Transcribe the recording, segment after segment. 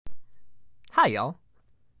Hi, y'all.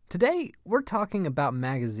 Today, we're talking about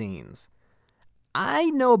magazines.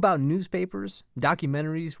 I know about newspapers,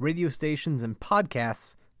 documentaries, radio stations, and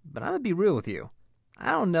podcasts, but I'm gonna be real with you.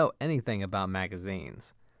 I don't know anything about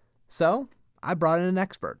magazines. So, I brought in an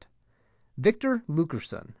expert. Victor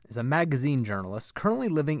Lukerson is a magazine journalist currently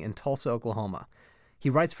living in Tulsa, Oklahoma.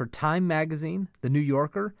 He writes for Time Magazine, The New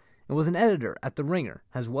Yorker, and was an editor at The Ringer,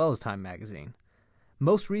 as well as Time Magazine.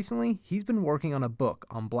 Most recently, he's been working on a book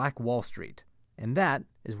on Black Wall Street, and that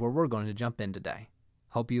is where we're going to jump in today.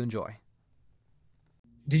 Hope you enjoy.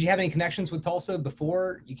 Did you have any connections with Tulsa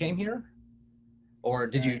before you came here? Or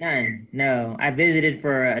did you? None. No. I visited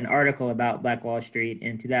for an article about Black Wall Street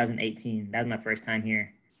in 2018. That was my first time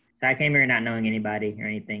here. So I came here not knowing anybody or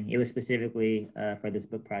anything. It was specifically for this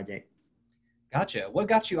book project. Gotcha. What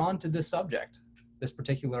got you onto this subject, this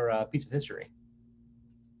particular piece of history?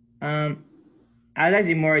 I was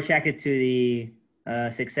actually more attracted to the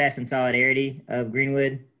success and solidarity of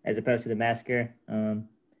Greenwood as opposed to the massacre. The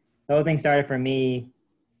whole thing started for me,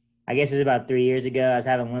 I guess it was about 3 years ago. I was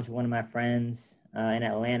having lunch with one of my friends in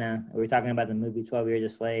Atlanta. We were talking about the movie 12 Years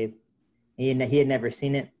a Slave. He had never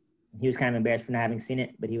seen it. He was kind of embarrassed for not having seen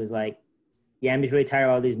it, but he was like, yeah, I'm just really tired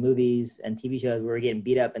of all these movies and TV shows where we're getting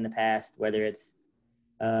beat up in the past, whether it's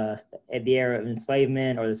at the era of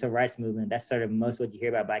enslavement or the civil rights movement. That's sort of most what you hear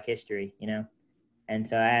about Black history, you know? And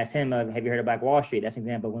so I asked him, have you heard of Black Wall Street? That's an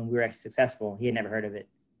example when we were actually successful. He had never heard of it.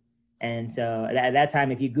 And so at that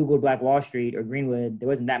time, if you Googled Black Wall Street or Greenwood, there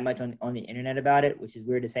wasn't that much on the internet about it, which is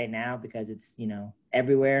weird to say now because it's,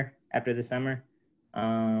 everywhere after the summer.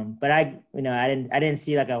 But I didn't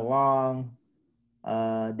see like a long,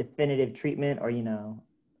 definitive treatment or,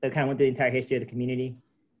 that kind of went through the entire history of the community.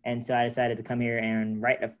 And so I decided to come here and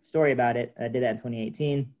write a story about it. I did that in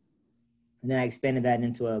 2018. And then I expanded that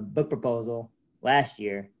into a book proposal last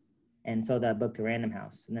year and sold that book to Random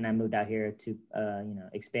House. And then I moved out here to,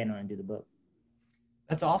 expand on and do the book.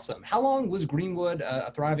 That's awesome. How long was Greenwood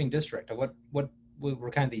a thriving district? Or what were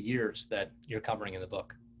kind of the years that you're covering in the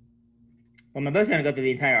book? Well, my book's going to go through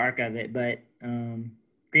the entire arc of it, but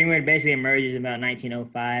Greenwood basically emerges in about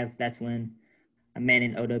 1905. That's when a man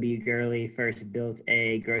named O.W. Gurley first built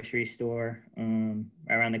a grocery store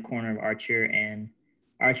around the corner of Archer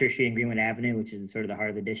Street and Greenwood Avenue, which is sort of the heart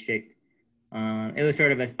of the district. It was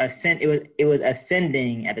sort of it was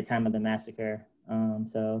ascending at the time of the massacre.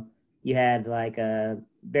 So you had like a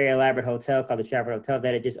very elaborate hotel called the Stratford Hotel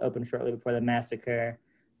that had just opened shortly before the massacre.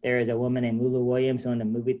 There is a woman named Lula Williams who owned a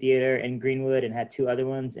movie theater in Greenwood and had two other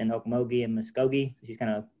ones in Okmulgee and Muskogee. So she's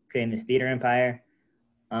kind of creating this theater empire.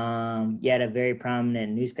 You had a very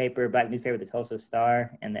prominent Black newspaper, the Tulsa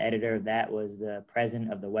Star, and the editor of that was the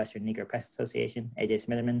president of the Western Negro Press Association, A.J.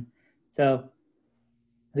 Smitherman. So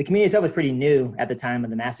the community itself was pretty new at the time of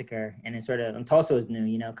the massacre, and Tulsa was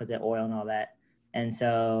new, because of oil and all that. And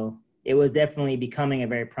so it was definitely becoming a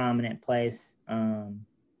very prominent place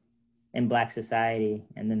in Black society,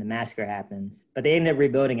 and then the massacre happens. But they ended up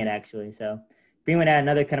rebuilding it, actually. So Greenwood had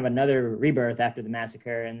another rebirth after the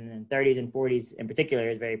massacre, and in the 30s and 40s in particular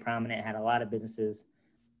is very prominent. It had a lot of businesses,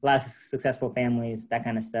 a lot of successful families, that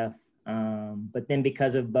kind of stuff. But then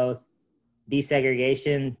because of both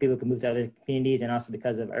desegregation, people could move to other communities, and also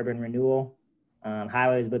because of urban renewal,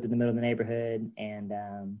 highways built in the middle of the neighborhood, and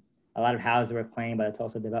a lot of houses were claimed by the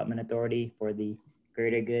Tulsa Development Authority for the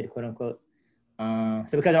greater good, quote unquote.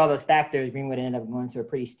 So because of all those factors, Greenwood ended up going through a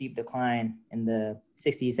pretty steep decline in the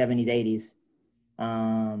 60s, 70s, 80s.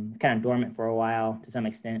 Kind of dormant for a while to some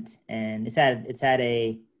extent, and it's had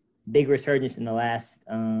a big resurgence in the last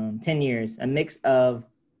 10 years, a mix of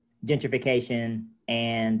gentrification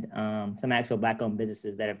and some actual Black-owned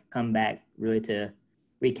businesses that have come back really to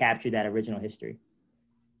recapture that original history.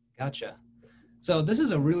 Gotcha. So this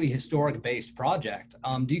is a really historic-based project.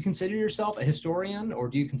 Do you consider yourself a historian, or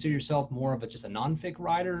do you consider yourself more of just a nonfic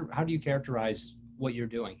writer? How do you characterize what you're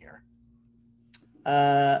doing here?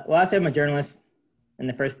 Well, I say I'm a journalist in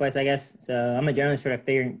the first place, I guess. So I'm a journalist sort of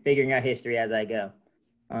figuring out history as I go.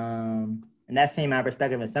 And that's changed my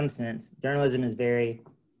perspective in some sense. Journalism is very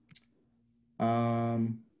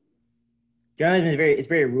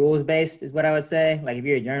rules-based is what I would say. Like if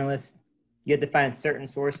you're a journalist, you have to find certain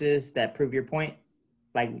sources that prove your point.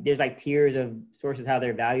 Like there's like tiers of sources, how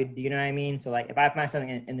they're valued. Do you know what I mean? So like if I find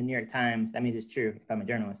something in the New York Times, that means it's true if I'm a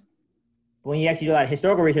journalist. But when you actually do a lot of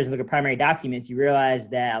historical research and look at primary documents, you realize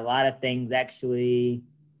that a lot of things actually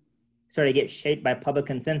sort of get shaped by public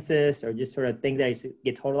consensus or just sort of things that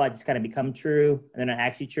get told a lot just kind of become true and they're not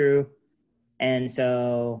actually true. And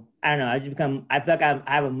so I don't know, I feel like I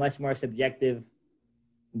have a much more subjective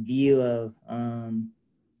view of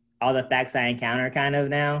all the facts I encounter kind of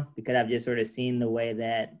now, because I've just sort of seen the way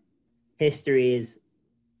that history is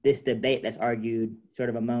this debate that's argued sort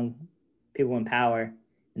of among people in power,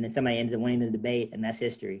 and then somebody ends up winning the debate, and that's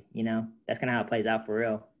history. That's kind of how it plays out for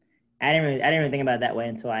real. I didn't really think about it that way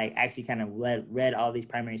until I actually kind of read all these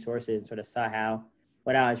primary sources and sort of saw how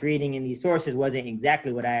what I was reading in these sources wasn't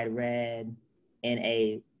exactly what I had read in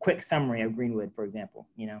a quick summary of Greenwood, for example.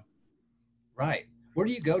 Right. Where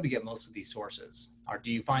do you go to get most of these sources? Or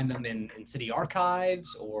do you find them in city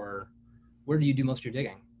archives, or where do you do most of your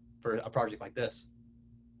digging for a project like this?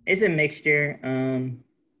 It's a mixture.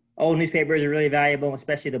 Old newspapers are really valuable,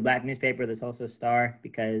 especially the Black newspaper, the Tulsa Star,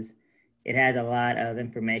 because it has a lot of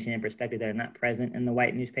information and perspectives that are not present in the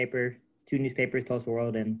white newspaper. Two newspapers, Tulsa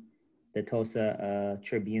World and the Tulsa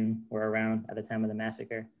Tribune, were around at the time of the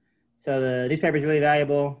massacre. So the newspaper is really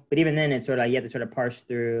valuable, but even then, it's sort of you have to sort of parse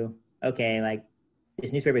through. Okay, like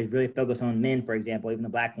this newspaper is really focused on men, for example, even the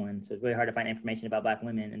Black one. So it's really hard to find information about Black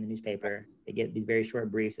women in the newspaper. They get these very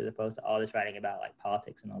short briefs as opposed to all this writing about like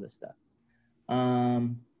politics and all this stuff.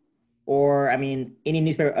 Or I mean, any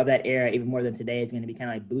newspaper of that era, even more than today, is going to be kind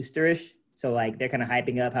of like boosterish. So like they're kind of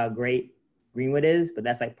hyping up how great Greenwood is, but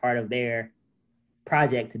that's like part of their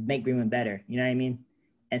project to make Greenwood better. You know what I mean?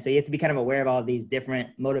 And so you have to be kind of aware of all of these different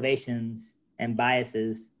motivations and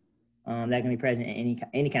biases that can be present in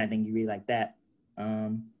any kind of thing you read like that.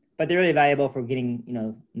 But they're really valuable for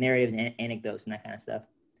getting narratives and anecdotes and that kind of stuff.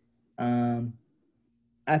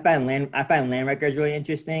 I find land records really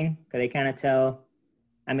interesting because they kind of tell.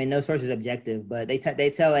 I mean, no source is objective, but they tell a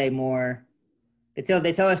story that's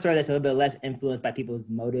a little bit less influenced by people's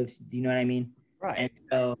motives. Do you know what I mean? Right. And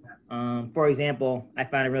so, for example, I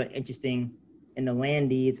found it really interesting in the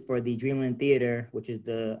land deeds for the Dreamland Theater, which is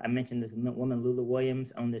I mentioned this woman, Lula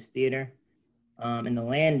Williams, owned this theater. In the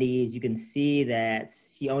land deeds, you can see that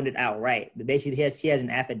she owned it outright. But basically, she has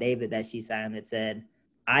an affidavit that she signed that said,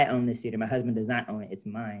 I own this theater. My husband does not own it. It's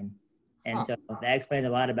mine. And so that explains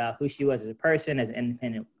a lot about who she was as a person, as an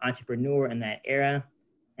independent entrepreneur in that era.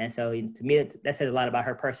 And so to me, that says a lot about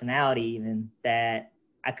her personality, even that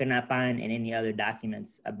I could not find in any other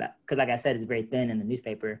documents about, because like I said, it's very thin in the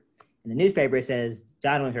newspaper. In the newspaper, it says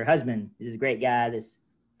John was her husband. He's this great guy, this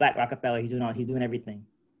Black Rockefeller. He's doing everything.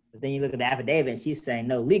 But then you look at the affidavit and she's saying,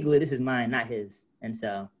 no, legally, this is mine, not his. And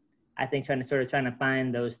so I think trying to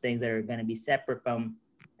find those things that are going to be separate from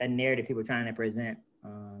the narrative people are trying to present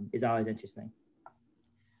is always interesting.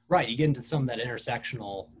 Right. You get into some of that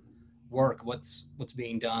intersectional work, what's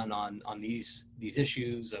being done on these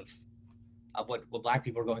issues of what Black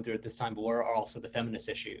people are going through at this time, but what are also the feminist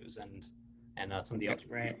issues and some of the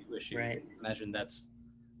LGBT issues. Right. I imagine that's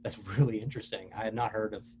really interesting. I had not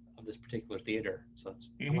heard of this particular theater. So that's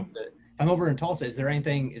I'm over in Tulsa. Is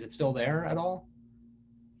it still there at all?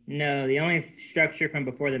 No, the only structure from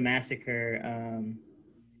before the massacre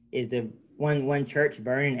is the one church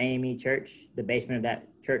burned, AME Church. The basement of that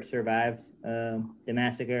church survived the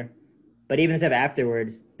massacre. But even stuff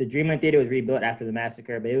afterwards, the Dreamland Theater was rebuilt after the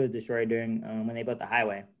massacre, but it was destroyed during when they built the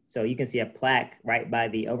highway. So you can see a plaque right by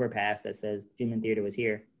the overpass that says Dreamland Theater was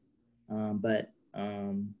here. But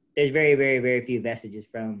there's very, very, very few vestiges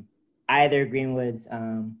from either Greenwood's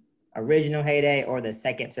original heyday or the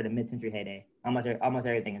second sort of mid-century heyday. Almost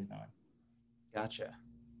everything is gone. Gotcha.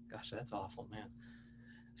 That's awful, man.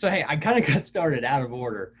 So, hey, I kind of got started out of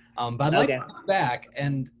order, but I'd like to come back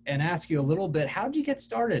and ask you a little bit. How did you get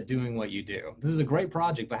started doing what you do? This is a great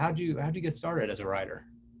project, but how'd you get started as a writer?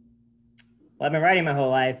 Well, I've been writing my whole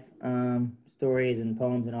life, stories and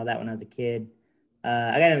poems and all that when I was a kid.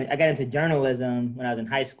 I got into journalism when I was in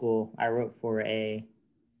high school. I wrote for a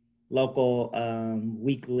local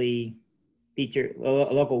weekly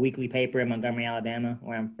paper in Montgomery, Alabama,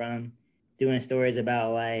 where I'm from, doing stories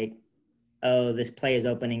about like, oh, this play is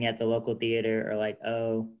opening at the local theater, or like,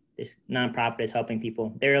 oh, this nonprofit is helping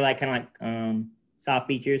people. They were like kind of like soft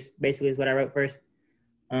features, basically, is what I wrote first.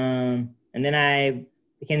 And then I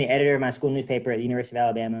became the editor of my school newspaper at the University of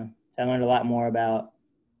Alabama. So I learned a lot more about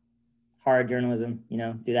hard journalism,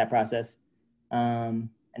 through that process. And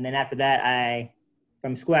then after that,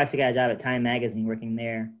 from school, I actually got a job at Time Magazine, working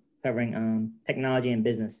there, covering technology and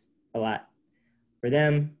business a lot for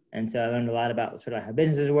them. And so I learned a lot about sort of how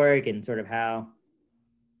businesses work and sort of how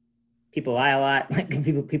people lie a lot, like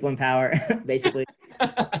people in power, basically. So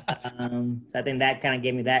I think that kind of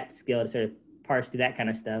gave me that skill to sort of parse through that kind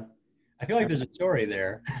of stuff. I feel like there's a story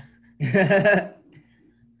there. And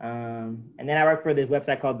then I worked for this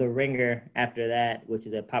website called The Ringer after that, which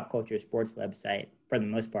is a pop culture sports website for the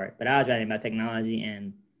most part. But I was writing about technology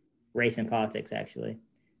and race and politics, actually.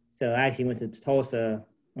 So I actually went to Tulsa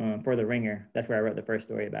for The Ringer. That's where I wrote the first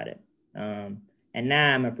story about it. And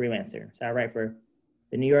now I'm a freelancer. So I write for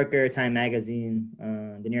the New Yorker, Time Magazine,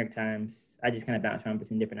 the New York Times. I just kind of bounce around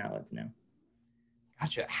between different outlets now.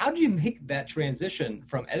 Gotcha. How do you make that transition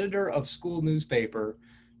from editor of school newspaper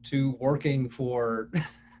to working for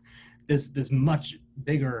this much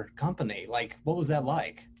bigger company? Like, what was that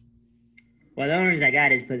like? Well, the only reason I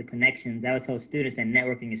got it is because of connections. I would tell students that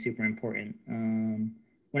networking is super important.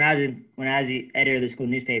 When I was the editor of the school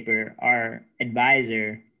newspaper, our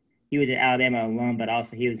advisor, he was an Alabama alum, but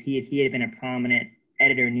also he had been a prominent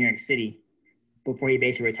editor in New York City before he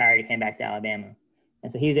basically retired and came back to Alabama.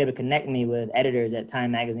 And so he was able to connect me with editors at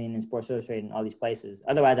Time Magazine and Sports Illustrated and all these places.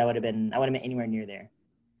 Otherwise, I wouldn't have been anywhere near there.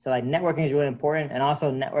 So like networking is really important, and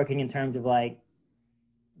also networking in terms of like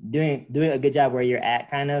doing a good job where you're at,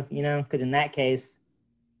 kind of, because in that case,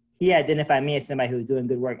 he identified me as somebody who was doing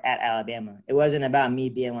good work at Alabama. It wasn't about me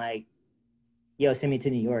being like, yo, send me to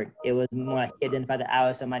New York. It was more like he identified that I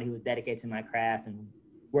was somebody who was dedicated to my craft and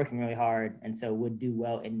working really hard, and so would do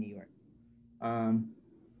well in New York.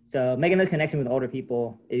 So making a connection with older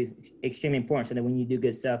people is extremely important, so that when you do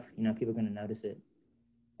good stuff, people are going to notice it.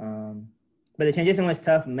 But the transition was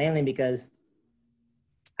tough, mainly because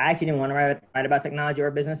I actually didn't want to write about technology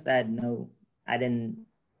or business. I had no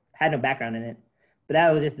background in it, but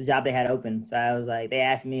that was just the job they had open. So I was like, they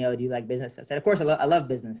asked me, "Oh, do you like business?" I said, "Of course, I love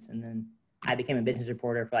business." And then I became a business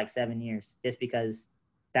reporter for like 7 years, just because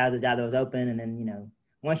that was the job that was open. And then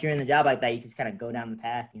once you're in the job like that, you just kind of go down the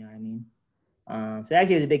path. You know what I mean? So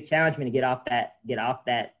actually, it was a big challenge for me to get off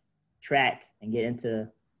that track and get into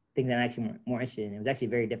things that I'm actually more interested in. It was actually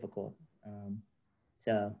very difficult.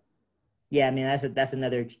 So yeah, I mean, that's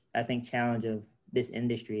another, I think, challenge of this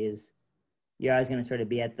industry is you're always going to sort of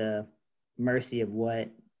be at the mercy of what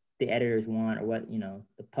the editors want or what,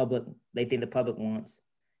 they think the public wants.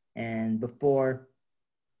 And before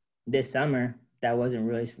this summer, that wasn't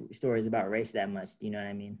really stories about race that much. Do you know what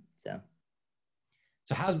I mean? So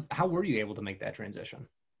how were you able to make that transition?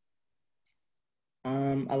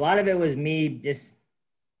 A lot of it was me just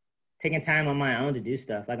taking time on my own to do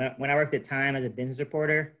stuff. Like when I worked at Time as a business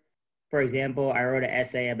reporter, for example, I wrote an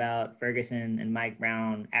essay about Ferguson and Mike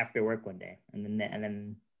Brown after work one day, and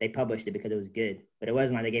then they published it because it was good. But it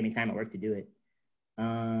wasn't like they gave me time at work to do it.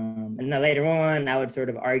 And then later on, I would sort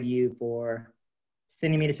of argue for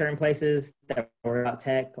sending me to certain places that were about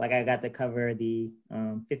tech. Like I got to cover the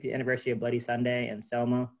 50th anniversary of Bloody Sunday in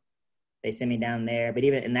Selma. They sent me down there. But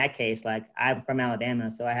even in that case, like I'm from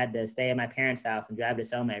Alabama, so I had to stay at my parents' house and drive to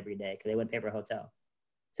Selma every day because they wouldn't pay for a hotel.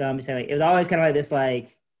 So I'm just saying, it was always kind of like this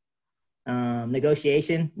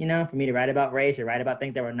negotiation, for me to write about race or write about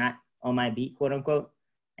things that were not on my beat, quote unquote.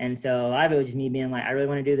 And so a lot of it was just me being like, I really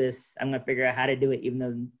want to do this. I'm going to figure out how to do it, even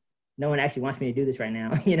though no one actually wants me to do this right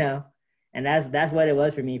now, And that's what it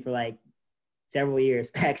was for me for like several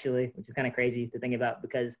years, actually, which is kind of crazy to think about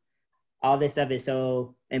because all this stuff is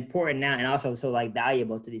so important now and also so like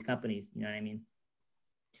valuable to these companies. You know what I mean?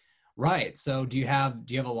 Right. So do you have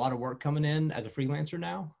a lot of work coming in as a freelancer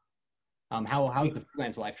now? How's the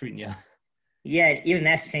freelance life treating you? Yeah, even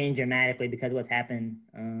that's changed dramatically because of what's happened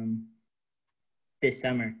this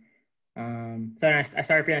summer. So I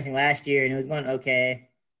started freelancing last year and it was going okay.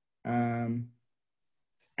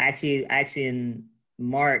 Actually in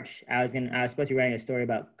March, I was supposed to be writing a story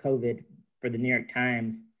about COVID for the New York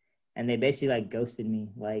Times, and they basically like ghosted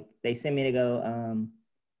me. Like they sent me to go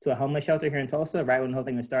to a homeless shelter here in Tulsa right when the whole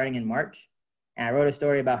thing was starting in March. And I wrote a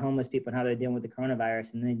story about homeless people and how they're dealing with the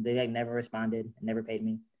coronavirus, and they like never responded and never paid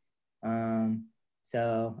me.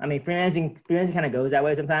 So I mean, freelancing kind of goes that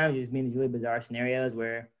way sometimes. You just mean these really bizarre scenarios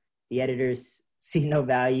where the editors see no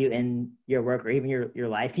value in your work or even your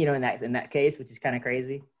life, in that case, which is kind of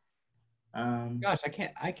crazy. Gosh,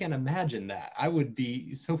 I can't imagine that. I would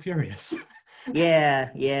be so furious. Yeah.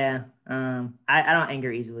 I don't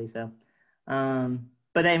anger easily, so.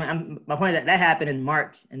 But then my point is that happened in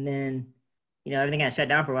March, and then everything got shut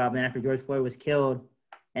down for a while. But then after George Floyd was killed,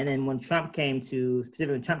 and then when Trump came to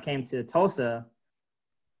Tulsa,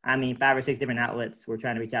 I mean, 5 or 6 different outlets were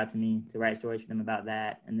trying to reach out to me to write stories for them about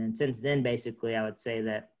that. And then since then, basically, I would say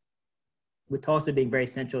that with Tulsa being very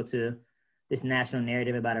central to this national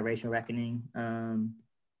narrative about a racial reckoning,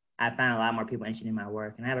 I found a lot more people interested in my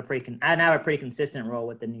work. And I now have a pretty consistent role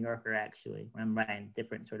with the New Yorker, actually, where I'm writing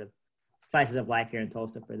different sort of slices of life here in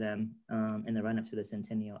Tulsa for them in the run-up to the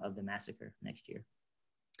centennial of the massacre next year.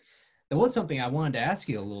 There was something I wanted to ask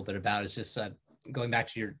you a little bit about. Is just going back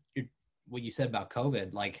to your what you said about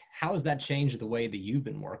COVID. Like, how has that changed the way that you've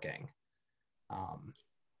been working,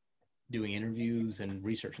 doing interviews and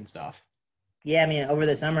research and stuff? Yeah, I mean, over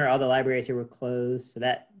the summer, all the libraries here were closed, so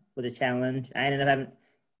that was a challenge. I ended up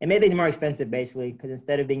it made things more expensive, basically, because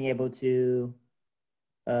instead of being able to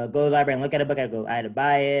go to the library and look at a book. I had to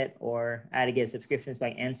buy it, or I had to get subscriptions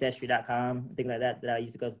like Ancestry.com, things like that I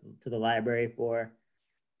used to go to the library for.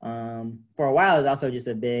 For a while, it was also just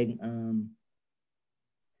a big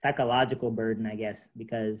psychological burden, I guess,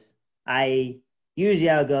 because I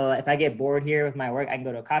would go, if I get bored here with my work, I can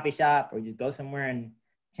go to a coffee shop or just go somewhere and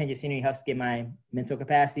change of scenery helps get my mental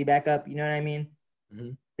capacity back up. You know what I mean?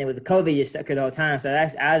 Mm-hmm. Then with the COVID, you're stuck here the whole time. So I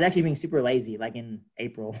was actually being super lazy, like in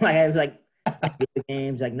April. Like I was like video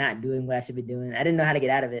games, like not doing what I should be doing. I didn't know how to get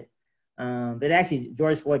out of it. But actually,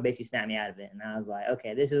 George Floyd basically snapped me out of it. And I was like,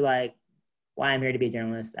 okay, this is like why I'm here to be a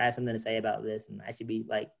journalist. I have something to say about this. And I should be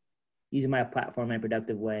like using my platform in a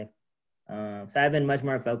productive way. So I've been much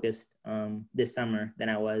more focused this summer than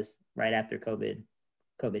I was right after COVID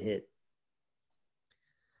hit.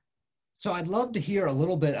 So I'd love to hear a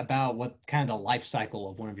little bit about what kind of the life cycle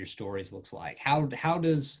of one of your stories looks like. How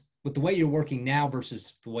does, with the way you're working now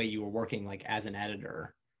versus the way you were working like as an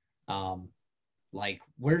editor, like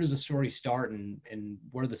where does the story start and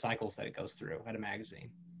what are the cycles that it goes through at a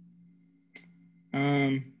magazine?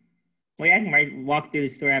 Well, yeah, I can walk through the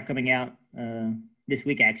story I have coming out this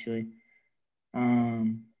week actually.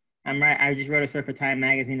 I just wrote a story for Time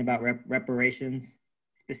magazine about reparations,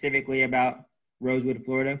 specifically about Rosewood,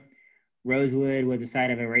 Florida. Rosewood was the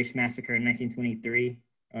site of a race massacre in 1923,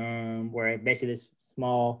 where basically this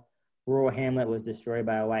small rural hamlet was destroyed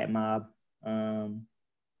by a white mob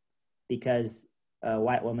because a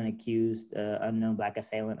white woman accused an unknown black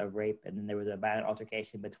assailant of rape, and then there was a violent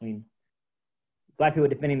altercation between black people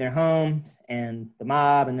defending their homes and the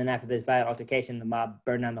mob, and then after this violent altercation, the mob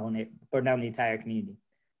burned down the entire community.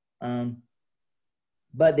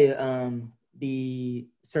 But the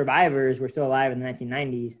survivors were still alive in the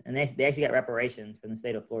 1990s, and they actually got reparations from the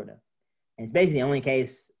state of Florida. And it's basically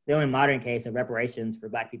the only modern case of reparations for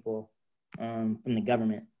black people from the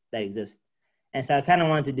government that exists. And so I kind of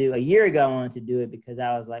wanted to do, a year ago, I wanted to do it because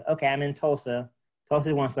I was like, okay, I'm in Tulsa.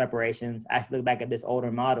 Tulsa wants reparations. I should look back at this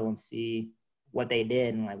older model and see what they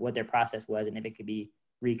did and like what their process was and if it could be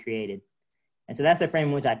recreated. And so that's the frame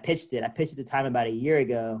in which I pitched it. I pitched it at the time about a year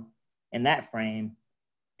ago in that frame.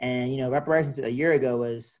 And, reparations a year ago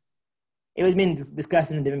was being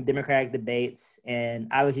discussed in the Democratic debates, and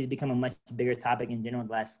obviously it's become a much bigger topic in general in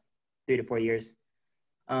the last 3 to 4 years.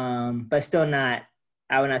 But still not,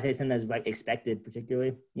 I would not say something that's like expected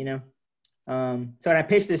particularly, So when I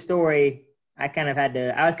pitched the story, I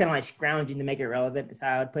was kind of like scrounging to make it relevant is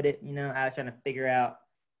how I would put it. I was trying to figure out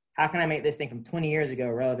how can I make this thing from 20 years ago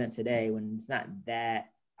relevant today when it's not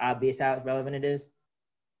that obvious how relevant it is.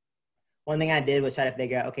 One thing I did was try to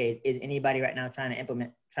figure out, okay, is anybody right now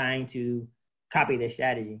trying to copy this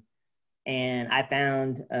strategy? And I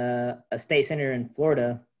found a state senator in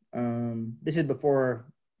Florida. This is before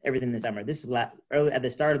everything this summer. This is early at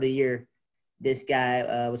the start of the year. This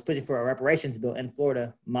guy was pushing for a reparations bill in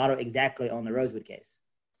Florida, modeled exactly on the Rosewood case.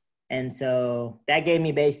 And so that gave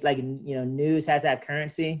me news has to have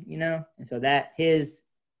currency, And so that his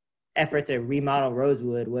effort to remodel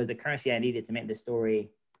Rosewood was the currency I needed to make the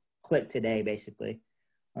story click today, basically.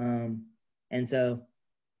 And so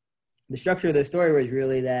the structure of the story was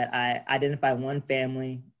really that I identified one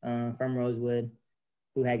family from Rosewood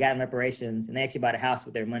who had gotten reparations, and they actually bought a house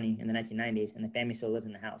with their money in the 1990s, and the family still lives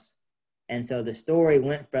in the house. And so the story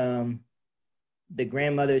went from the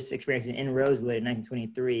grandmother's experience in Rosewood in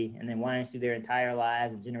 1923, and then winding through their entire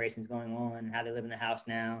lives and generations going on, and how they live in the house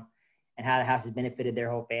now, and how the house has benefited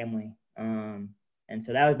their whole family. And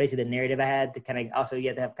so that was basically the narrative I had to kind of, also you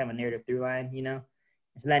have to have kind of a narrative through line, And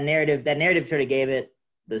so that narrative sort of gave it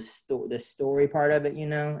the story part of it,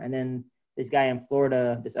 And then this guy in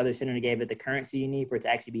Florida, this other senator, gave it the currency you need for it to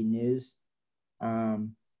actually be news.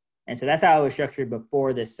 And so that's how it was structured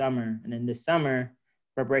before this summer. And then this summer,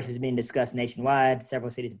 reparations is being discussed nationwide. Several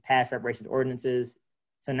cities have passed reparations ordinances.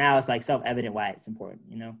 So now it's like self-evident why it's important,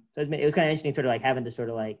 So it was kind of interesting sort of like having to sort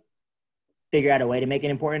of like figure out a way to make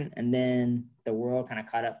it important. And then the world kind of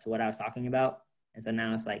caught up to what I was talking about. And so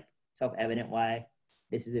now it's like self-evident why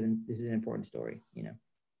this is an important story,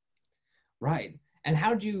 Right. And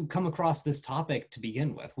how did you come across this topic to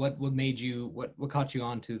begin with? What made you, what caught you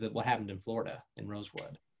on to what happened in Florida, in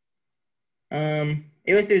Rosewood?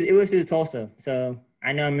 It was through Tulsa. So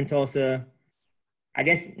I know I'm in Tulsa. I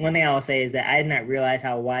guess one thing I will say is that I did not realize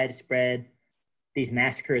how widespread these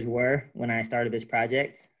massacres were when I started this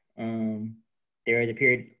project. There was a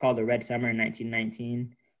period called the Red Summer in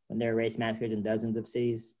 1919 when there were race massacres in dozens of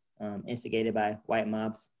cities, instigated by white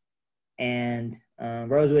mobs. And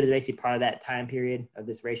Rosewood is basically part of that time period of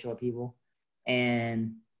this racial upheaval.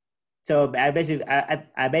 And so I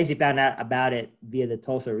basically found out about it via the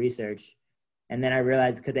Tulsa research. And then I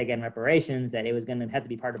realized because they get reparations that it was going to have to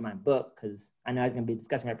be part of my book because I know I was going to be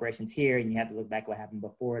discussing reparations here and you have to look back at what happened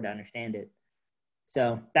before to understand it.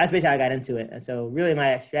 So that's basically how I got into it. And so really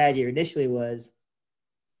my strategy initially was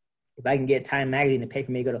if I can get Time Magazine to pay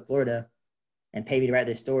for me to go to Florida and pay me to write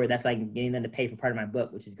this story, that's like getting them to pay for part of my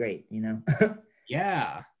book, which is great, you know?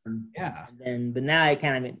 Yeah. Yeah. But now it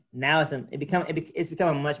kind of, now it's become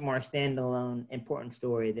a much more standalone, important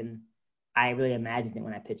story than I really imagined it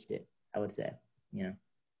when I pitched it, I would say, you know?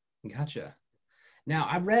 Gotcha. Now,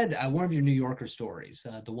 I read one of your New Yorker stories,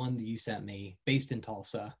 the one that you sent me, based in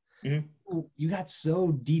Tulsa. Mm-hmm. You got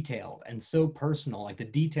so detailed and so personal, like the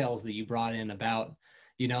details that you brought in about,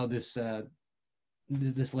 you know, this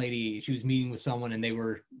lady, she was meeting with someone and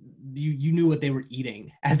you knew what they were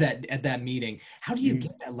eating at that meeting. How do you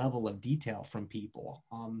get that level of detail from people?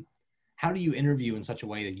 How do you interview in such a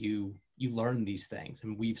way that you learn these things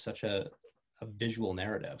and weave such a visual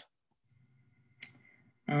narrative?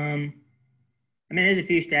 I mean, there's a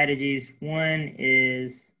few strategies. One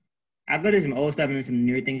is I'll go through some old stuff and then some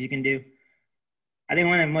newer things you can do. I think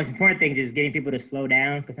one of the most important things is getting people to slow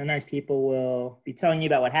down because sometimes people will be telling you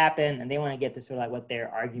about what happened and they want to get to sort of like what their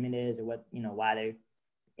argument is or what, you know, why they're,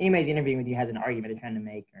 anybody's interviewing with you has an argument they're trying to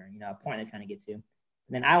make or, you know, a point they're trying to get to. And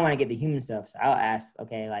then I want to get the human stuff. So I'll ask,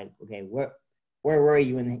 okay, where were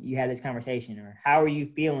you when you had this conversation or how are you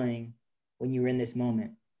feeling when you were in this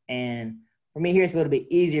moment? And for me here, it's a little bit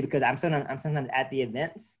easier because I'm sometimes at the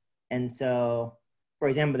events. And so, for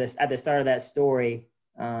example, at the start of that story,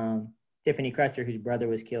 Tiffany Crutcher, whose brother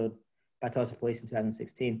was killed by Tulsa police in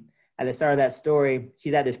 2016. At the start of that story,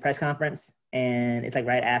 she's at this press conference, and it's like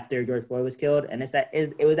right after George Floyd was killed. And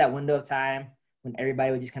it was that window of time when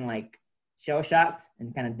everybody was just kind of like shell-shocked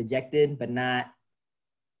and kind of dejected, but not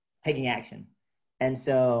taking action. And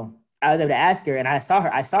so I was able to ask her, and I saw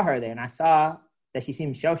her there, and I saw that she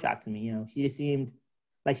seemed shell-shocked to me. You know, she just seemed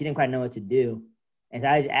like she didn't quite know what to do. And so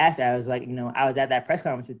I just asked her, I was like, you know, I was at that press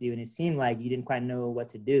conference with you and it seemed like you didn't quite know what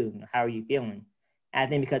to do. You know, how are you feeling? And I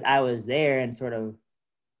think because I was there and sort of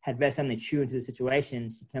had read something true into the situation,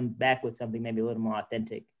 she comes back with something maybe a little more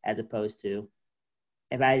authentic as opposed to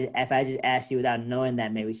if I just asked you without knowing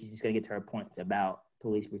that, maybe she's just going to get to her points about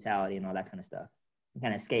police brutality and all that kind of stuff and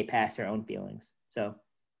kind of skate past her own feelings. So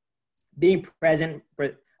being present,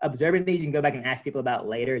 observing things you can go back and ask people about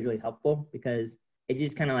later is really helpful because it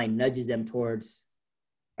just kind of like nudges them towards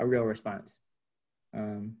a real response.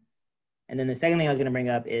 And then the second thing I was going to bring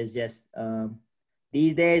up is just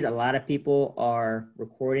these days, a lot of people are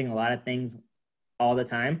recording a lot of things all the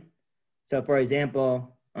time. So for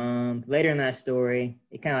example, later in that story,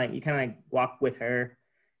 you kind of like walk with her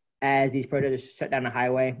as these protesters shut down the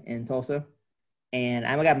highway in Tulsa. And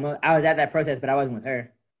I was at that protest, but I wasn't with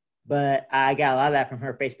her. But I got a lot of that from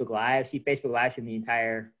her Facebook Live. She Facebook Live from the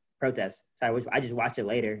entire protest. So I just watched it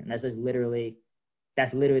later. And that's literally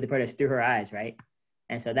the protest through her eyes, right?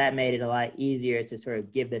 And so that made it a lot easier to sort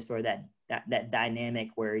of give this sort of that dynamic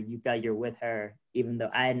where you felt you're with her, even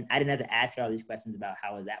though I didn't have to ask her all these questions about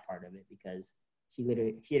how was that part of it because she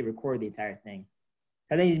had recorded the entire thing.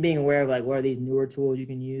 So I think just being aware of like what are these newer tools you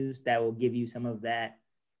can use that will give you some of that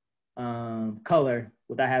color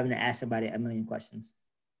without having to ask somebody a million questions.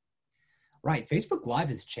 Right. Facebook Live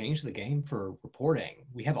has changed the game for reporting.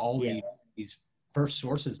 We have all these first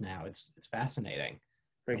sources now. It's fascinating.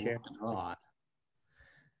 For sure.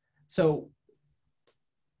 So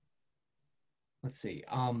let's see.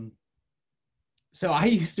 So I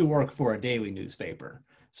used to work for a daily newspaper.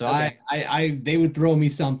 So okay. They would throw me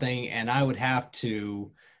something and I would have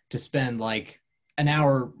to spend like an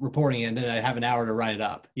hour reporting it and then I'd have an hour to write it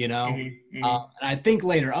up, you know? Mm-hmm. And I think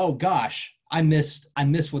later, oh gosh, I missed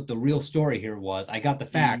what the real story here was. I got the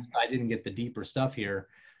facts, but I didn't get the deeper stuff here.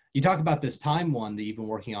 You talk about this Time one that you've been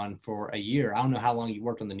working on for a year. I don't know how long you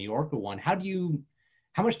worked on the New Yorker one.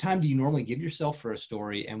 How much time do you normally give yourself for a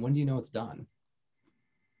story and when do you know it's done?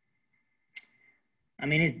 I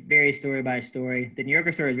mean, it varies story by story. The New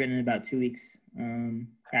Yorker story is written in about 2 weeks.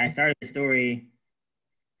 I started the story,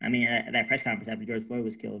 at that press conference after George Floyd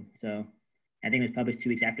was killed. So I think it was published 2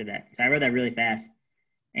 weeks after that. So I wrote that really fast.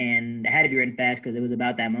 And it had to be written fast because it was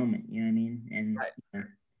about that moment, you know what I mean? And right.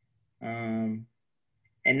 You know,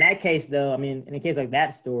 in that case, though, I mean, in a case like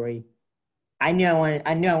that story, I knew I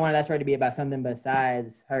wanted that story to be about something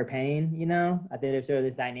besides her pain, you know? I think there's sort of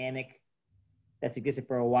this dynamic that's existed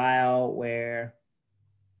for a while where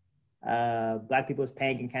Black people's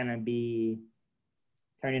pain can kind of be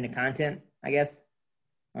turned into content, I guess.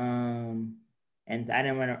 And I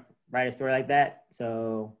didn't want to write a story like that.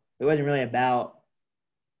 So it wasn't really about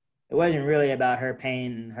her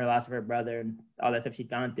pain and her loss of her brother and all that stuff she'd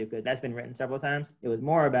gone through, because that's been written several times. It was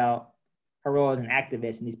more about her role as an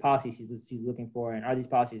activist and these policies she's looking for, and are these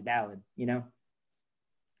policies valid, you know?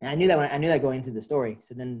 And I knew that going into the story.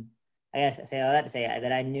 So then I guess I say all that to say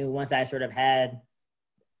that I knew once I sort of had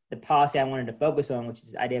the policy I wanted to focus on, which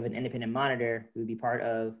is the idea of an independent monitor who would be part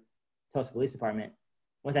of Tulsa Police Department.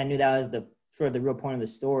 Once I knew that was the sort of the real point of the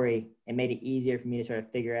story, it made it easier for me to sort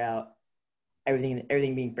of figure out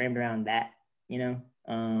everything being framed around that, you know?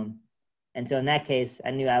 And so in that case,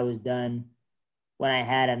 I knew I was done when I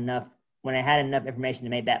had enough information to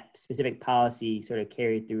make that specific policy sort of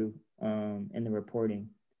carry through in the reporting.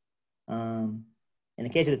 In the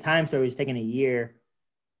case of the Time story, which was taking a year,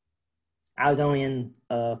 I was only in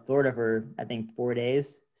Florida for, I think, 4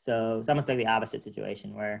 days. So it's almost like the opposite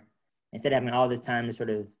situation where instead of having all this time to sort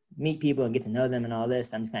of meet people and get to know them and all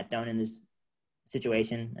this, I'm just kind of thrown in this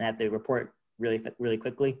situation and I have to report really, really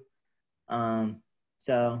quickly.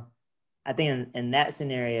 So I think in that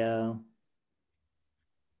scenario,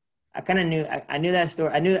 I kind of knew, I knew that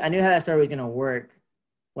story. I knew how that story was going to work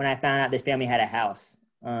when I found out this family had a house.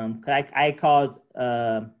 Cause I called,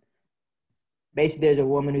 basically there's a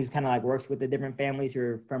woman who's kind of like works with the different families who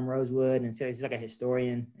are from Rosewood. And so she's like a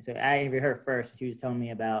historian. And so I interviewed her first. And she was telling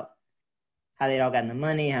me about how they'd all gotten the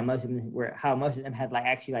money, how most of them had like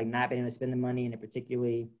actually like not been able to spend the money in a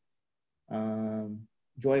particularly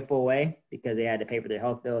joyful way because they had to pay for their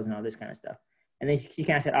health bills and all this kind of stuff. And then she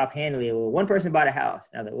kind of said offhandedly, well, one person bought a house.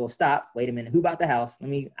 And I was like, well, stop, wait a minute. Who bought the house? I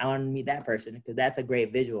want to meet that person because that's a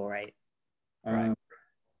great visual, right? Right.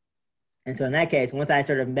 And so in that case, once I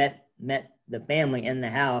sort of met the family in the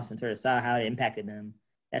house and sort of saw how it impacted them,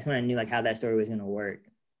 that's when I knew like how that story was going to work.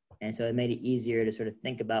 And so it made it easier to sort of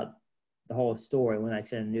think about the whole story when I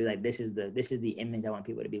sort of knew like this is the image I want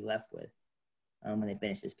people to be left with when they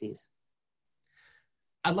finish this piece.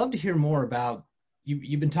 I'd love to hear more about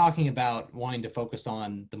you've been talking about wanting to focus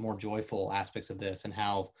on the more joyful aspects of this and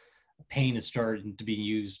how pain is starting to be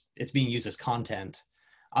used. It's being used as content.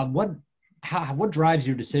 What drives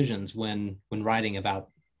your decisions when writing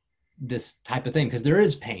about this type of thing? Because there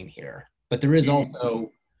is pain here, but there is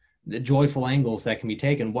also the joyful angles that can be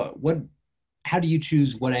taken. How do you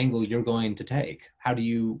choose what angle you're going to take? How do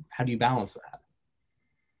you balance that?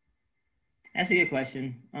 That's a good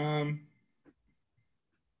question.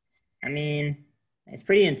 I mean, it's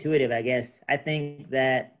pretty intuitive, I guess. I think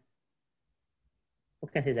that,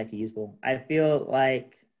 what can I say is actually useful? I feel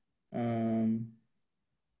like I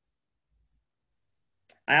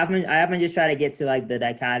often just try to get to like the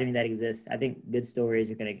dichotomy that exists. I think good stories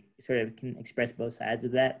are going to sort of can express both sides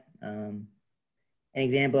of that. An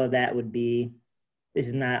example of that would be, this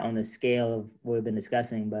is not on the scale of what we've been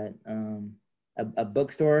discussing, but a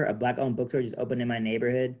bookstore, a Black-owned bookstore just opened in my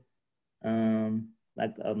neighborhood a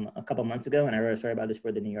couple months ago, and I wrote a story about this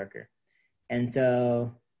for the New Yorker. And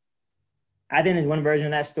so I think there's one version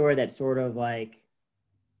of that story that's sort of like,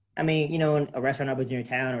 I mean, you know, when a restaurant opens in your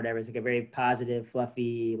town or whatever, it's like a very positive,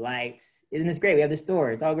 fluffy, lights. Isn't this great? We have this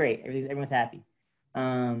store. It's all great. Everyone's happy.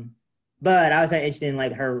 But I was like, interested in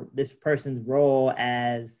like this person's role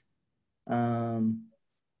as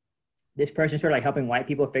this person sort of like helping white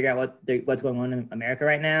people figure out what's going on in America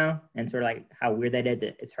right now, and sort of like how weird that is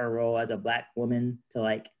that it's her role as a Black woman to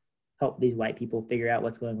like help these white people figure out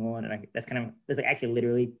what's going on. And that's like actually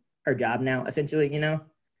literally her job now, essentially, you know,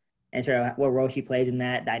 and sort of what role she plays in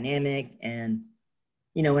that dynamic. And,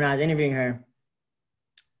 you know, when I was interviewing her,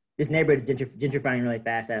 this neighborhood is gentrifying really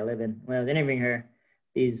fast that I live in. When I was interviewing her,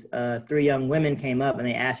 these 3 young women came up and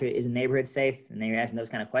they asked her, is the neighborhood safe? And they were asking those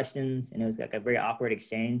kind of questions. And it was like a very awkward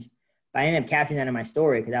exchange. But I ended up capturing that in my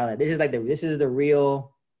story because I was like, this is the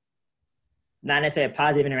real, not necessarily a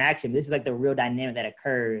positive interaction, but this is like the real dynamic that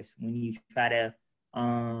occurs when you try to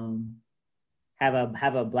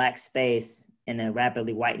have a Black space in a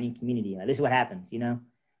rapidly whitening community. Like, this is what happens, you know?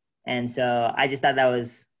 And so I just thought that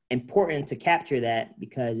was important to capture that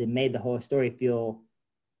because it made the whole story feel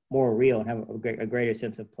more real and have a greater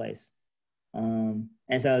sense of place. And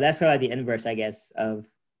so that's sort of like the inverse, I guess, of,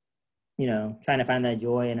 you know, trying to find that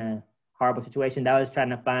joy in a horrible situation. That was trying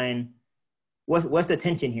to find what's the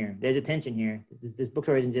tension here. There's a tension here. This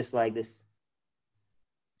bookstore isn't just like this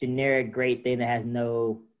generic great thing that has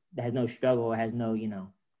no struggle, has no, you know,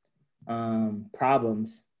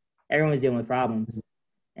 problems. Everyone's dealing with problems,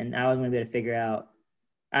 and I was going to be able to figure out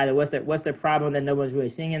either what's the problem that no one's really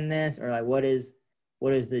seeing in this, or like what is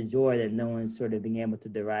the joy that no one's sort of being able to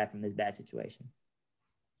derive from this bad situation.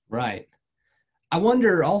 Right. I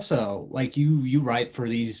wonder also, like you write for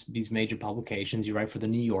these major publications, you write for the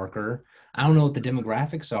New Yorker. I don't know what the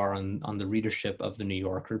demographics are on the readership of the New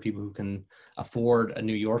Yorker, people who can afford a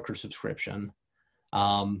New Yorker subscription.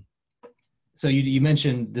 So you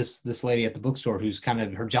mentioned this lady at the bookstore who's kind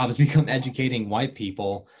of her job has become educating white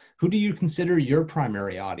people. Who do you consider your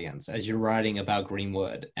primary audience as you're writing about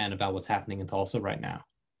Greenwood and about what's happening in Tulsa right now?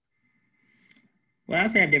 Well, I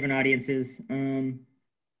also have different audiences. The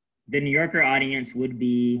New Yorker audience would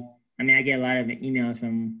be, I mean, I get a lot of emails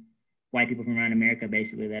from white people from around America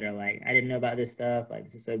basically that are like, I didn't know about this stuff. Like,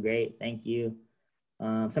 this is so great. Thank you.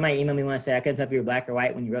 Somebody emailed me once, say, I couldn't tell if you were black or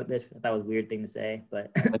white when you wrote this. I thought it was a weird thing to say,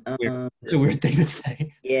 but It's a weird thing to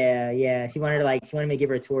say. yeah. She wanted me to give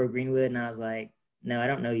her a tour of Greenwood, and I was like, no, I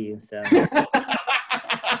don't know you. So,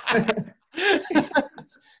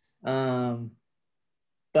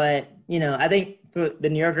 but I think for the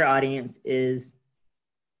New Yorker audience is,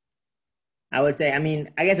 I would say, I mean,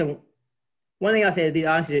 I guess one thing I'll say is these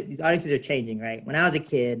audiences are changing, right? When I was a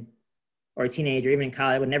kid or a teenager, even in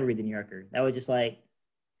college, I would never read the New Yorker. That was just like,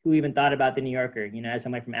 who even thought about the New Yorker, as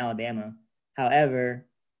somebody from Alabama. However,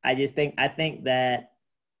 I think that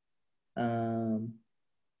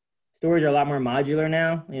stories are a lot more modular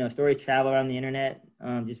now. Stories travel around the internet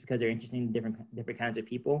just because they're interesting to different kinds of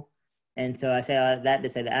people. And so I say all that to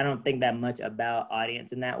say that I don't think that much about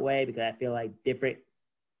audience in that way, because I feel like the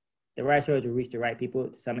right stories will reach the right people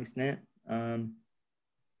to some extent.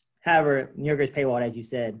 However, New Yorker is paywalled, as you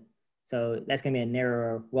said. So that's going to be a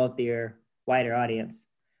narrower, wealthier, wider audience.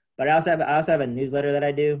 But I also have a newsletter that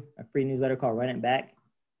I do, a free newsletter called Run It Back.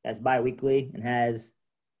 That's bi-weekly and has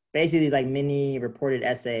basically these like mini reported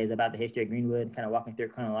essays about the history of Greenwood, kind of walking through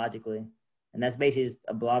it chronologically. And that's basically just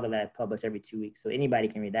a blog that I publish every 2 weeks. So anybody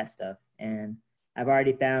can read that stuff. And I've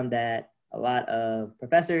already found that a lot of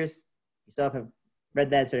professors, yourself, have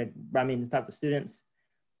read that, sort of brought me to talk to students.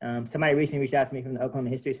 Somebody recently reached out to me from the Oklahoma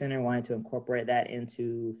History Center, wanted to incorporate that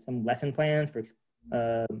into some lesson plans for,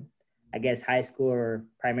 I guess, high school or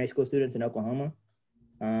primary school students in Oklahoma.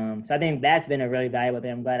 So I think that's been a really valuable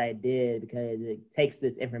thing. I'm glad I did, because it takes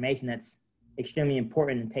this information that's extremely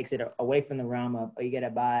important and takes it away from the realm of, oh, you got to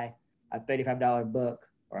buy a $35 book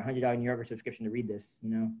or a $100 New Yorker subscription to read this,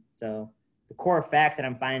 So the core facts that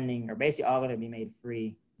I'm finding are basically all going to be made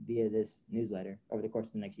free via this newsletter over the course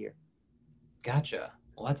of the next year. Gotcha.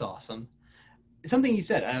 Well, that's awesome. Something you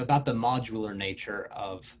said about the modular nature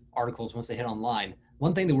of articles once they hit online.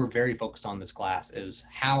 One thing that we're very focused on in this class is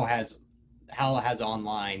how has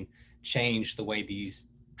online changed the way these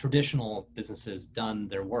traditional businesses done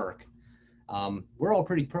their work. We're all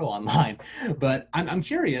pretty pro online, but I'm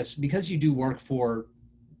curious, because you do work for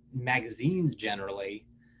magazines generally,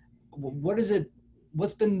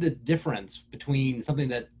 what's been the difference between something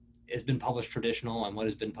that has been published traditional and what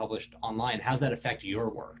has been published online? How's that affect your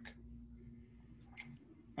work?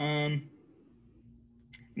 I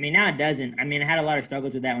mean, now it doesn't. I mean, I had a lot of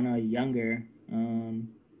struggles with that when I was younger. I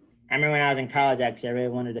remember when I was in college, actually, I really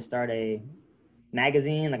wanted to start a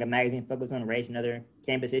magazine, like a magazine focused on race and other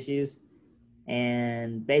campus issues.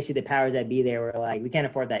 And basically the powers that be there were like, we can't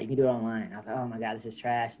afford that. You can do it online. I was like, oh my God, this is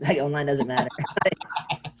trash. Like, online doesn't matter.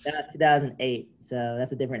 That was 2008. So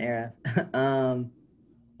that's a different era.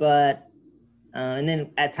 And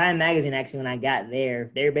then at Time Magazine, actually, when I got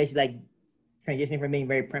there, they were basically like transitioning from being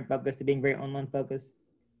very print focused to being very online focused.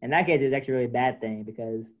 In that case, it was actually a really bad thing,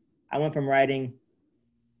 because I went from writing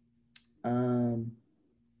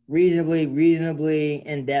reasonably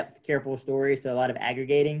in-depth, careful stories to a lot of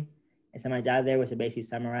aggregating. And so my job there was to basically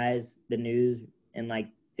summarize the news in like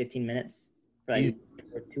 15 minutes for like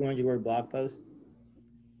a 200-word blog post.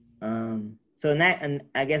 So in that, and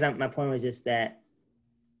I guess my point was just that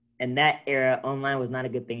in that era, online was not a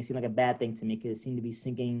good thing. It seemed like a bad thing to me, because it seemed to be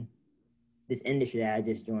sinking this industry that I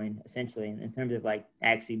just joined, essentially, in terms of like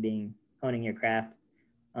actually honing your craft.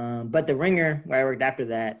 But The Ringer, where I worked after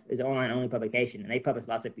that, is an online-only publication, and they publish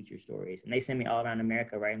lots of feature stories, and they send me all around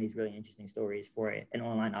America writing these really interesting stories for an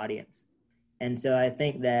online audience. And so I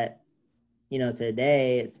think that,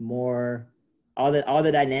 today it's more, all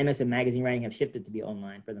the dynamics of magazine writing have shifted to be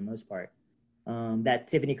online for the most part. That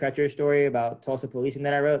Tiffany Crutcher story about Tulsa policing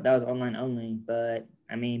that I wrote, that was online only, but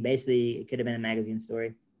I mean, basically it could have been a magazine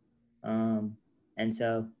story. And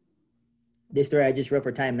so this story I just wrote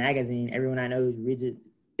for Time Magazine, everyone I know who reads it,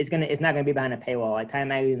 it's not gonna be behind a paywall. Like Time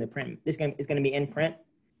Magazine, the print, it's gonna be in print.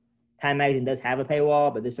 Time Magazine does have a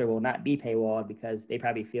paywall, but this story will not be paywalled, because they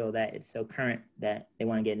probably feel that it's so current that they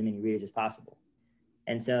want to get as many readers as possible.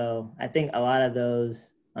 And so I think a lot of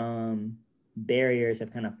those barriers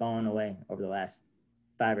have kind of fallen away over the last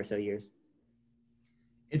 5 or so years.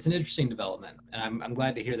 It's an interesting development, and I'm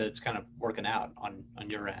glad to hear that it's kind of working out on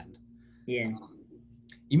your end. Yeah.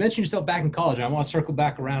 You mentioned yourself back in college, and I want to circle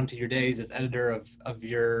back around to your days as editor of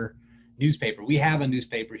your newspaper. We have a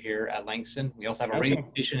newspaper here at Langston. We also have a radio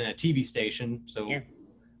station and a TV station. So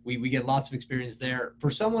we get lots of experience there. For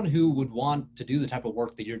someone who would want to do the type of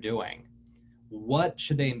work that you're doing, what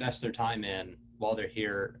should they invest their time in while they're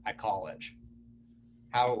here at college?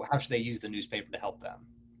 How should they use the newspaper to help them?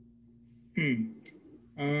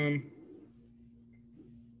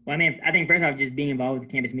 Well, I mean, I think first off, just being involved with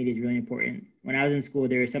the campus media is really important. When I was in school,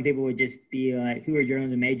 there were some people would just be like, who are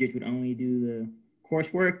journalism majors would only do the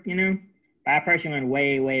coursework, you know? But I personally learned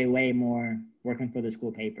way, way, way more working for the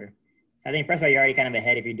school paper. So I think first of all, you're already kind of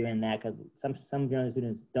ahead if you're doing that, because some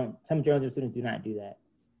journalism students do not do that.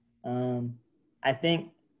 I think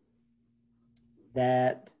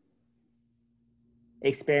that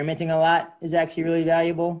experimenting a lot is actually really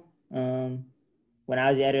valuable. When I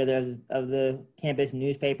was the editor of the campus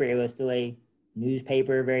newspaper, it was still a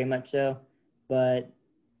newspaper, very much so. But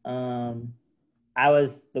I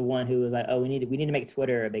was the one who was like, oh, we need to make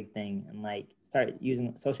Twitter a big thing and like start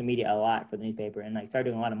using social media a lot for the newspaper and like start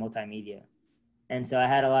doing a lot of multimedia. And so I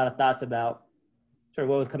had a lot of thoughts about sort of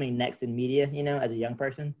what was coming next in media, you know, as a young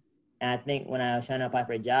person. And I think when I was trying to apply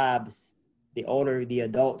for jobs, the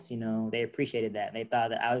adults, you know, they appreciated that. They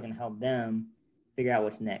thought that I was going to help them figure out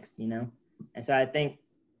what's next, you know? And so I think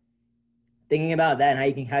thinking about that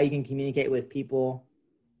and how you can communicate with people,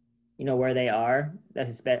 you know, where they are,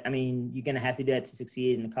 I mean, you're going to have to do that to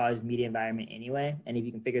succeed in the college media environment anyway. And if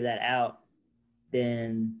you can figure that out,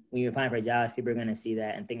 then when you're applying for jobs, people are going to see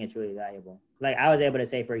that and think it's really valuable. Like I was able to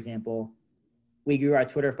say, for example, we grew our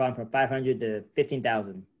Twitter following from 500 to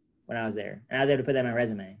 15,000 when I was there. And I was able to put that on my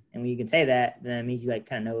resume. And when you can say that, then it means you like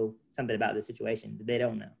kind of know something about the situation that they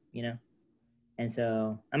don't know, you know? And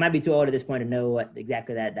so I might be too old at this point to know what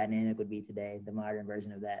exactly that dynamic would be today, the modern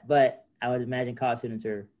version of that. But I would imagine college students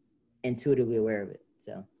are intuitively aware of it.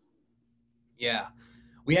 So, yeah,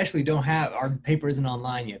 we actually don't have, our paper isn't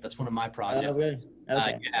online yet. That's one of my projects. Oh, really?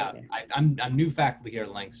 Okay. Yeah, okay. I'm new faculty here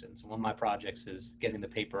at Langston. So one of my projects is getting the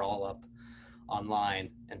paper all up online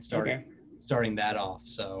and starting that off.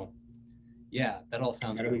 So yeah, that all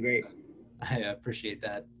sounds That'll be great. I appreciate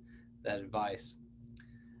that advice.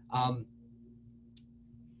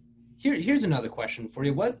 Here's another question for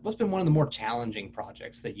you. What's been one of the more challenging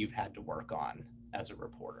projects that you've had to work on as a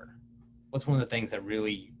reporter? What's one of the things that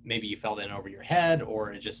really maybe you felt in over your head,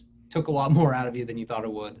 or it just took a lot more out of you than you thought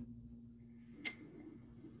it would?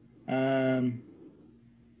 I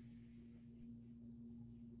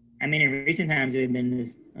mean, in recent times, there's been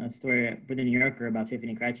this story for the New Yorker about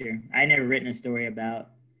Tiffany Crutcher. I never written a story about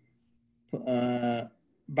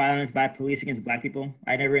violence by police against Black people.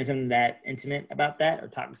 I never written something that intimate about that or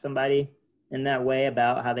talked to somebody in that way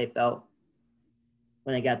about how they felt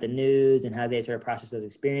when they got the news and how they sort of processed those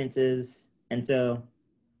experiences. And so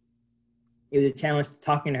it was a challenge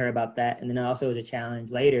talking to her about that. And then also it was a challenge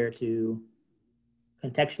later to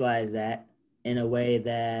contextualize that in a way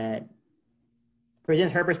that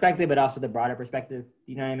presents her perspective, but also the broader perspective.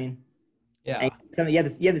 You know what I mean? Yeah. And you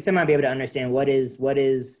have to somehow be able to understand what is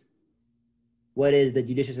the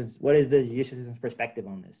judicial system's perspective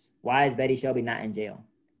on this? Why is Betty Shelby not in jail?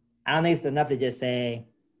 I don't think it's enough to just say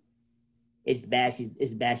it's bad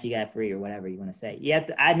she got free or whatever you want to say.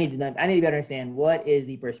 I need to be able to understand what is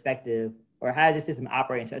the perspective, or how does the system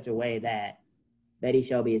operate in such a way that Betty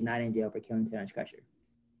Shelby is not in jail for killing Terrence Crutcher.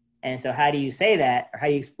 And so how do you say that, or how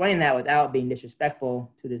do you explain that without being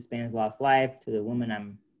disrespectful to this man's lost life, to the woman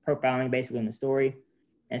I'm profiling basically in the story?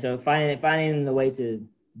 And so finding the way to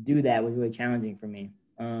do that was really challenging for me.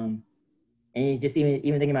 And just even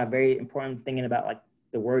thinking about very important, thinking about like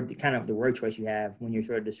the word choice you have when you're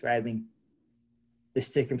sort of describing the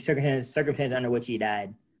circumstances under which he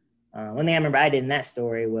died. One thing I remember I did in that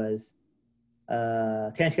story was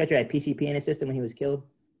Terrence Crutcher had PCP in his system when he was killed.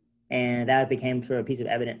 And that became sort of a piece of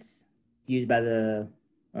evidence used by the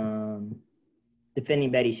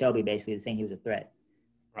defending Betty Shelby, basically saying he was a threat.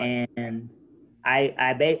 Right. And I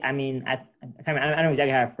don't know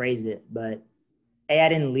exactly how I phrased it, but I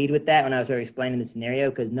didn't lead with that when I was sort of explaining the scenario,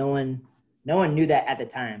 because no one knew that at the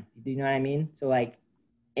time. Do you know what I mean? So like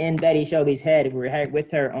in Betty Shelby's head, if we were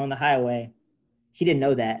with her on the highway, she didn't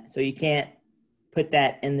know that. So you can't put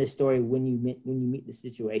that in the story when you meet the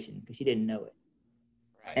situation, because she didn't know it.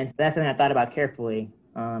 Right. And so that's something I thought about carefully,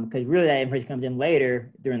 because really that information comes in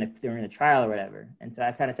later during the trial or whatever. And so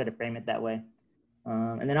I kind of tried to frame it that way.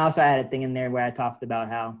 And then also I had a thing in there where I talked about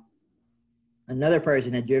how another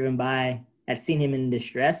person had seen him in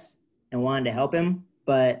distress and wanted to help him,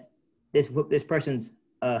 but this person's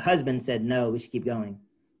husband said, no, we should keep going.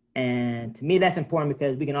 And to me, that's important,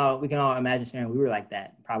 because we can all imagine scenario we were like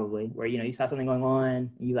that probably, where, you know, you saw something going on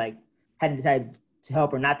and you like had to decide to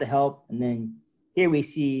help or not to help. And then here we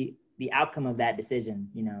see the outcome of that decision,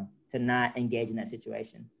 you know, to not engage in that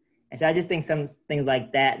situation. And so I just think some things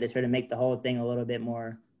like that sort of make the whole thing a little bit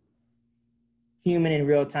more human in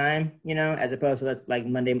real time, as opposed to let's like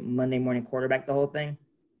Monday morning quarterback the whole thing,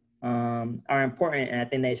 are important. And I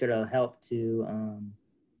think they sort of help to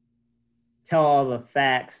tell all the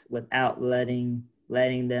facts without letting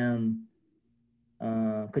them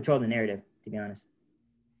control the narrative, to be honest.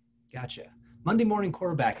 Gotcha. Monday morning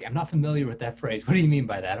quarterbacking. I'm not familiar with that phrase. What do you mean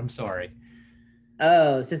by that? I'm sorry.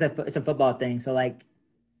 Oh, it's a football thing. So like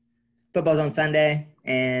football's on Sunday,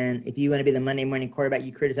 and if you want to be the Monday morning quarterback,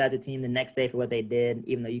 you criticize the team the next day for what they did,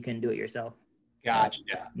 even though you couldn't do it yourself. Gotcha.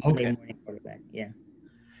 Monday Okay. morning quarterback. Yeah.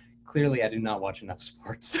 Clearly, I do not watch enough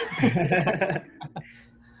sports.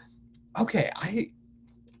 Okay.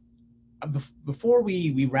 Before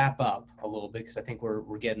we wrap up a little bit, because I think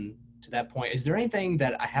we're getting to that point, is there anything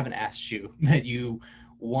that I haven't asked you that you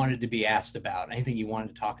wanted to be asked about? Anything you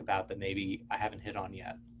wanted to talk about that maybe I haven't hit on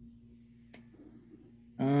yet?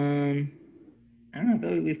 I don't know. I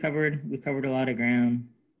feel like we've covered a lot of ground.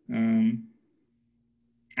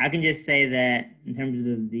 I can just say that in terms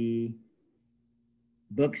of the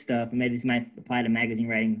book stuff, and maybe this might apply to magazine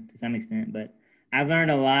writing to some extent, but I've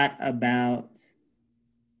learned a lot about.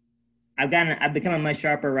 I've become a much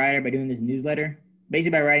sharper writer by doing this newsletter.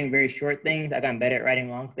 Basically, by writing very short things, I've gotten better at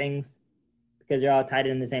writing long things because they're all tied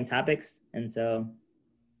in the same topics, and so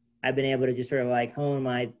I've been able to just sort of like hone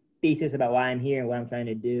my thesis about why I'm here and what I'm trying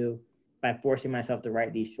to do by forcing myself to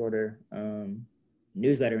write these shorter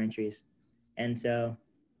newsletter entries. And so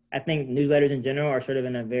I think newsletters in general are sort of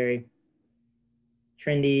in a very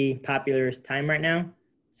trendy, popular time right now.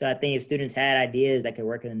 So I think if students had ideas that could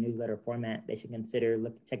work in a newsletter format, they should consider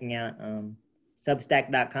checking out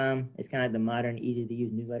Substack.com. It's kind of like the modern, easy to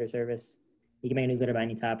use newsletter service. You can make a newsletter about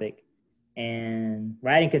any topic. And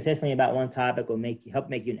writing consistently about one topic will help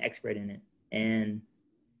make you an expert in it. And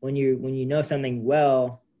when you know something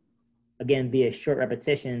well, again, via short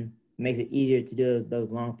repetition, it makes it easier to do those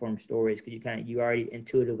long form stories because you already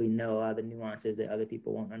intuitively know a lot of the nuances that other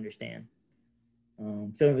people won't understand.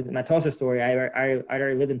 So with my Tulsa story, I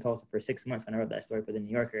already lived in Tulsa for 6 months when I wrote that story for the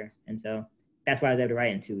New Yorker, and so that's why I was able to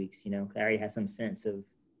write in 2 weeks. I already had some sense of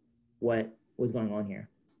what was going on here.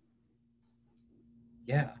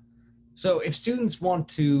 Yeah. So if students want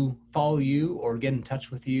to follow you or get in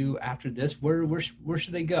touch with you after this, where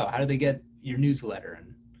should they go? How do they get your newsletter?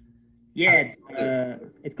 And yeah,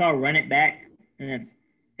 it's called Run It Back, and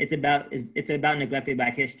it's about neglected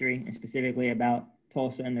Black history and specifically about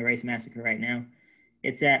Tulsa and the race massacre right now.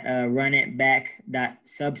 It's at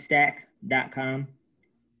runitback.substack.com,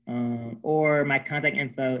 or my contact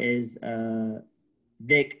info is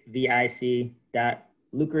vic.lukerson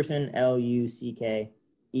LUCKERSON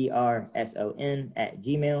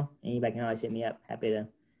 @gmail. Anybody can always hit me up. Happy to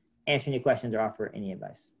answer any questions or offer any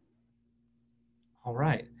advice. All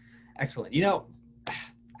right. Excellent. I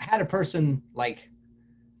had a person like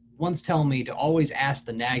once tell me to always ask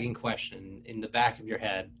the nagging question in the back of your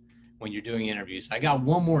head when you're doing interviews. I got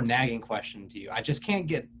one more nagging question to you. I just can't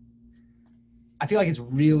get, I feel like it's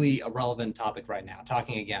really a relevant topic right now,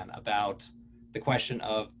 talking again about the question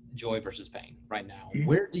of joy versus pain right now. Mm-hmm.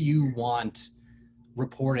 Where do you want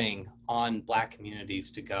reporting on Black communities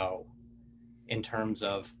to go in terms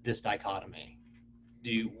of this dichotomy?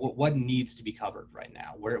 What needs to be covered right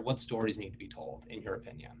now? What stories need to be told, in your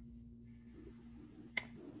opinion?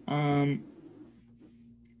 I'm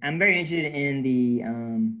very interested in the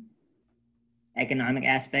economic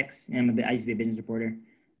aspects. I used to be a business reporter,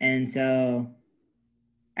 and so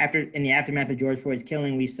in the aftermath of George Floyd's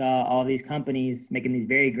killing, we saw all these companies making these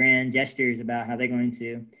very grand gestures about how they're going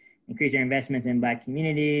to increase their investments in Black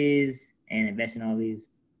communities and invest in all these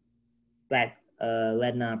Black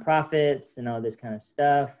led nonprofits and all this kind of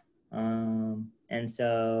stuff. And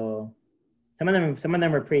so some of them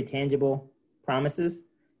are pretty tangible promises.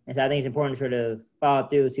 And so I think it's important to sort of follow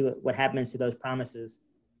through, see what happens to those promises,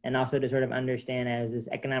 and also to sort of understand as this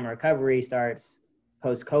economic recovery starts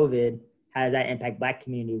post-COVID, how does that impact Black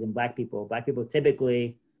communities and Black people? Black people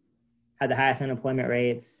typically have the highest unemployment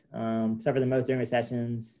rates, suffer the most during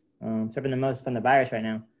recessions, suffer the most from the virus right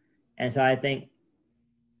now. And so I think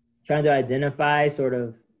trying to identify sort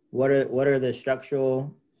of what are the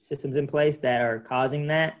structural systems in place that are causing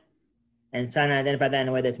that, and trying to identify that in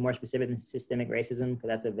a way that's more specific than systemic racism, because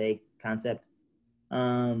that's a vague concept,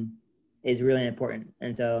 is really important.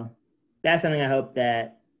 And so that's something I hope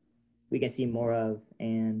that we can see more of.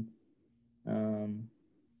 And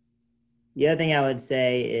the other thing I would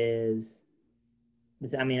say is,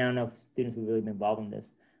 I don't know if students would really be involved in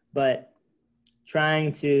this, but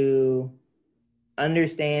trying to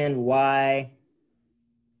understand why,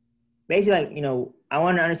 basically, I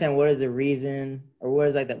want to understand what is the reason, or what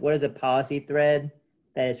is like what is the policy thread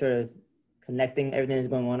that is sort of connecting everything that's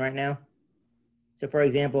going on right now. So, for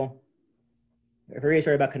example, I heard a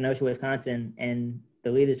story about Kenosha, Wisconsin, and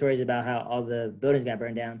the lead of the story is about how all the buildings got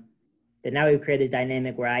burned down. That now we've created this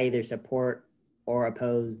dynamic where I either support or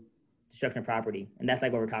oppose destruction of property, and that's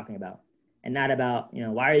like what we're talking about, and not about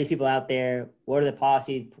why are these people out there? What are the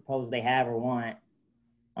policy proposals they have or want?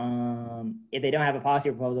 If they don't have a policy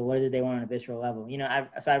proposal, what is it they want on a visceral level?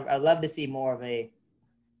 I'd love to see more of a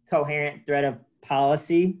coherent thread of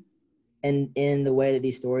policy in the way that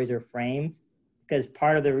these stories are framed, because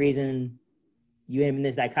part of the reason you end up in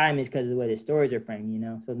this dichotomy is because of the way the stories are framed.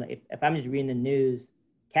 So if I'm just reading the news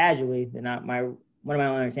casually, then one of my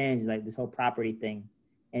own understandings is like this whole property thing,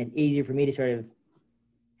 and it's easier for me to sort of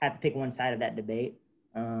have to pick one side of that debate.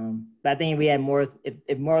 But I think if we had more,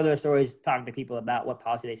 if more of those stories talk to people about what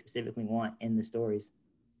policy they specifically want in the stories,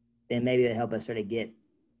 then maybe it'll help us sort of get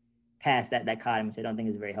past that dichotomy, which I don't think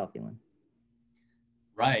is a very healthy one.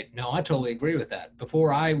 Right. No, I totally agree with that.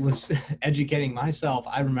 Before I was educating myself,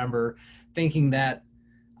 I remember thinking that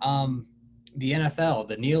the NFL,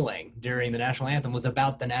 the kneeling during the national anthem, was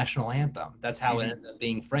about the national anthem. That's how it ended up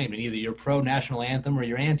being framed. And either you're pro-national anthem or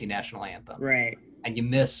you're anti-national anthem. Right. And you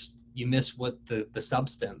miss what the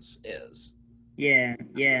substance is. Yeah.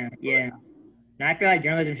 Now, I feel like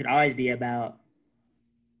journalism should always be about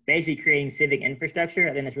basically creating civic infrastructure.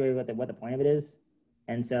 I think that's really what the point of it is.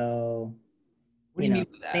 And so, what do you mean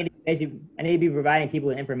by that? I need to be providing people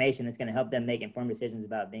with information that's going to help them make informed decisions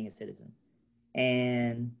about being a citizen.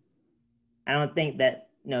 And I don't think that,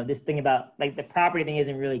 this thing about like the property thing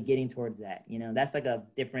isn't really getting towards that. That's like a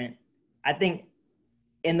different, I think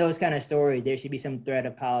in those kind of stories, there should be some thread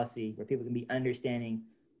of policy where people can be understanding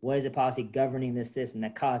what is the policy governing this system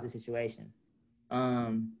that caused the situation.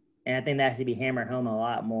 And I think that has to be hammered home a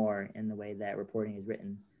lot more in the way that reporting is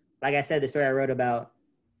written. Like I said, the story I wrote about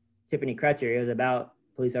Tiffany Crutcher, it was about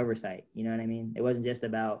police oversight. You know what I mean? It wasn't just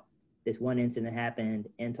about this one incident that happened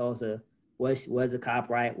in Tulsa. Was the cop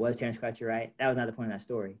right? Was Terrence Crutcher right? That was not the point of that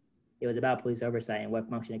story. It was about police oversight and what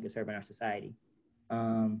function it could serve in our society.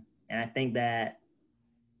 And I think that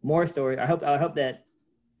more stories, I hope that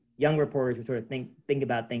young reporters would sort of think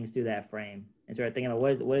about things through that frame and sort of think about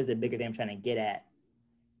what is the bigger thing I'm trying to get at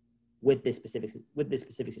with this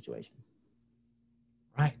specific situation.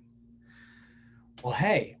 Right. Well,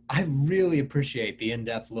 hey, I really appreciate the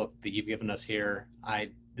in-depth look that you've given us here.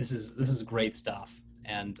 This is great stuff,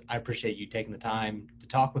 and I appreciate you taking the time to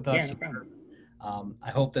talk with us. Yeah, no problem. I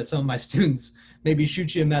hope that some of my students maybe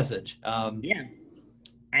shoot you a message. Yeah,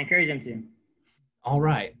 I encourage them to. All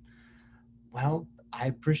right. Well,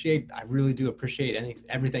 I really do appreciate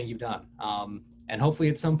everything you've done. And hopefully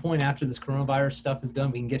at some point after this coronavirus stuff is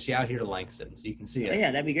done, we can get you out here to Langston so you can see it. Oh,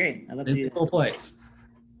 yeah, that'd be great. I'd love to do that. It's a cool place.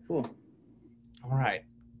 Cool. All right.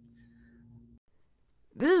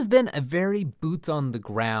 This has been a very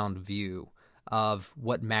boots-on-the-ground view of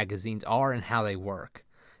what magazines are and how they work.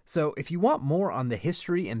 So if you want more on the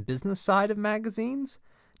history and business side of magazines,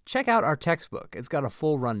 check out our textbook. It's got a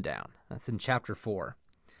full rundown. That's in Chapter 4.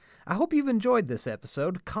 I hope you've enjoyed this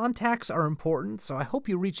episode. Contacts are important, so I hope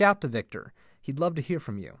you reach out to Victor. He'd love to hear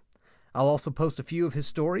from you. I'll also post a few of his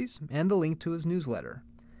stories and the link to his newsletter.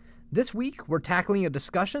 This week, we're tackling a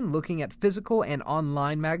discussion looking at physical and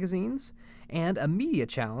online magazines and a media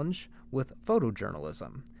challenge with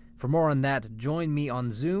photojournalism. For more on that, join me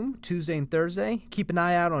on Zoom Tuesday and Thursday. Keep an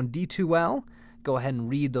eye out on D2L. Go ahead and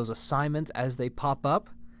read those assignments as they pop up.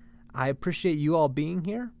 I appreciate you all being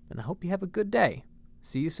here, and I hope you have a good day.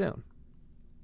 See you soon.